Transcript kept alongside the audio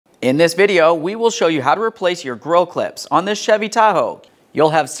In this video, we will show you how to replace your grille clips on this Chevy Tahoe. You'll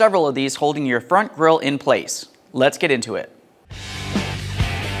have several of these holding your front grille in place. Let's get into it.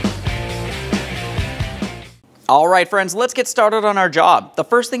 All right, friends, let's get started on our job. The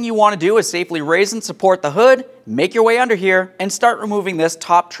first thing you want to do is safely raise and support the hood, make your way under here, and start removing this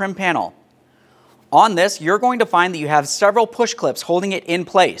top trim panel. On this, you're going to find that you have several push clips holding it in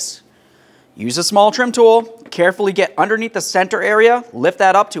place. Use a small trim tool, carefully get underneath the center area, lift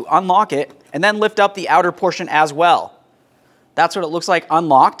that up to unlock it, and then lift up the outer portion as well. That's what it looks like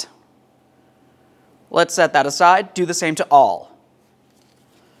unlocked. Let's set that aside, do the same to all.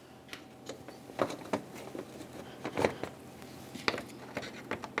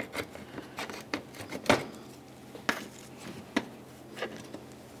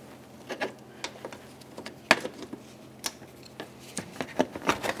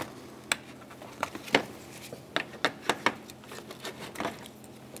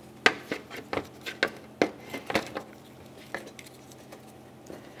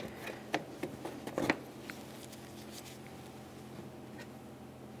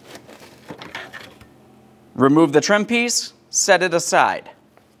 Remove the trim piece, set it aside.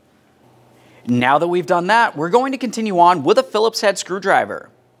 Now that we've done that, we're going to continue on with a Phillips head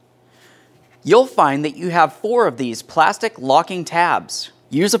screwdriver. You'll find that you have 4 of these plastic locking tabs.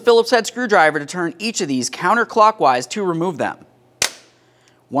 Use a Phillips head screwdriver to turn each of these counterclockwise to remove them.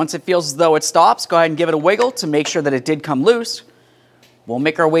 Once it feels as though it stops, go ahead and give it a wiggle to make sure that it did come loose. We'll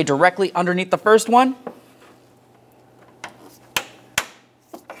make our way directly underneath the first one.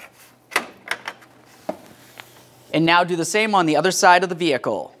 And now do the same on the other side of the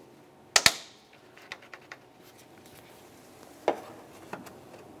vehicle.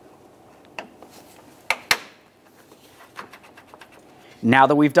 Now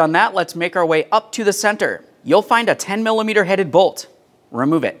that we've done that, let's make our way up to the center. You'll find a 10mm headed bolt.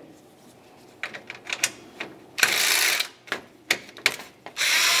 Remove it.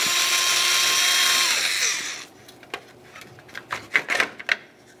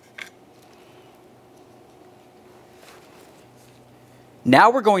 Now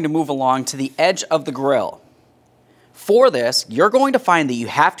we're going to move along to the edge of the grille. For this, you're going to find that you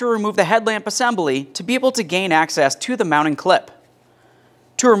have to remove the headlamp assembly to be able to gain access to the mounting clip.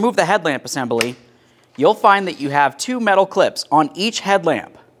 To remove the headlamp assembly, you'll find that you have 2 metal clips on each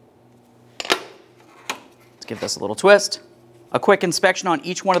headlamp. Let's give this a little twist. A quick inspection on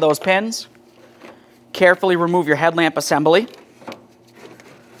each one of those pins. Carefully remove your headlamp assembly.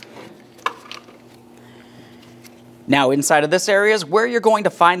 Now inside of this area is where you're going to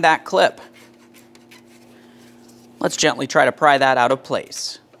find that clip. Let's gently try to pry that out of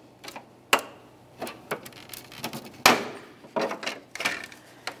place.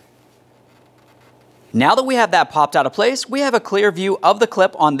 Now that we have that popped out of place, we have a clear view of the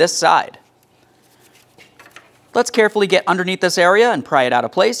clip on this side. Let's carefully get underneath this area and pry it out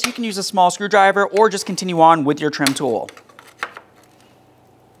of place. You can use a small screwdriver or just continue on with your trim tool.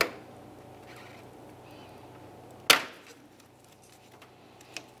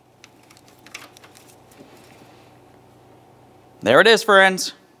 There it is,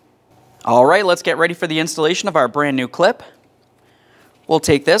 friends. All right, let's get ready for the installation of our brand new clip. We'll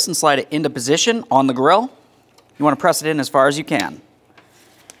take this and slide it into position on the grille. You want to press it in as far as you can.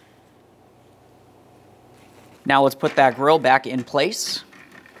 Now let's put that grille back in place.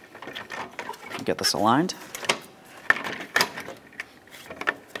 Get this aligned.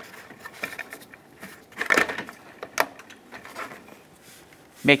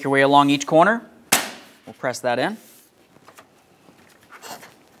 Make your way along each corner. We'll press that in.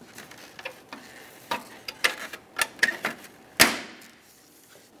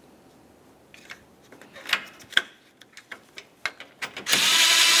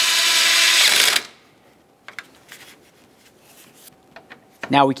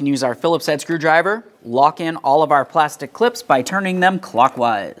 Now we can use our Phillips head screwdriver, lock in all of our plastic clips by turning them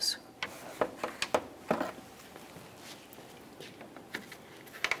clockwise.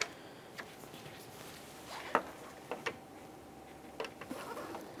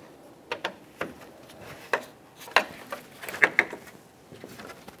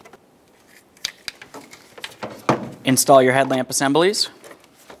 Install your headlamp assemblies.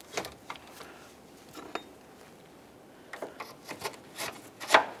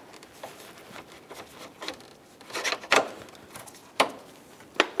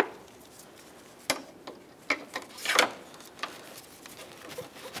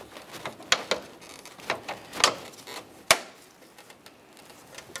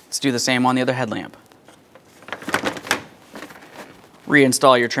 Let's do the same on the other headlamp.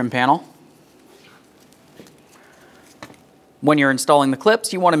 Reinstall your trim panel. When you're installing the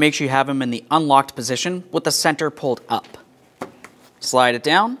clips, you want to make sure you have them in the unlocked position with the center pulled up. Slide it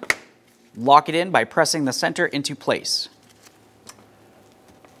down, lock it in by pressing the center into place.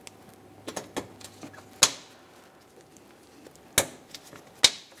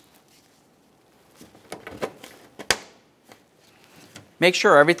 Make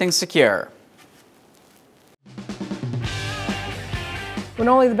sure everything's secure. When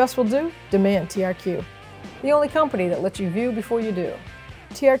only the best will do, demand TRQ. The only company that lets you view before you do.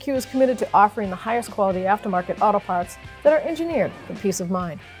 TRQ is committed to offering the highest quality aftermarket auto parts that are engineered for peace of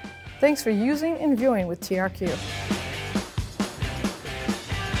mind. Thanks for using and viewing with TRQ.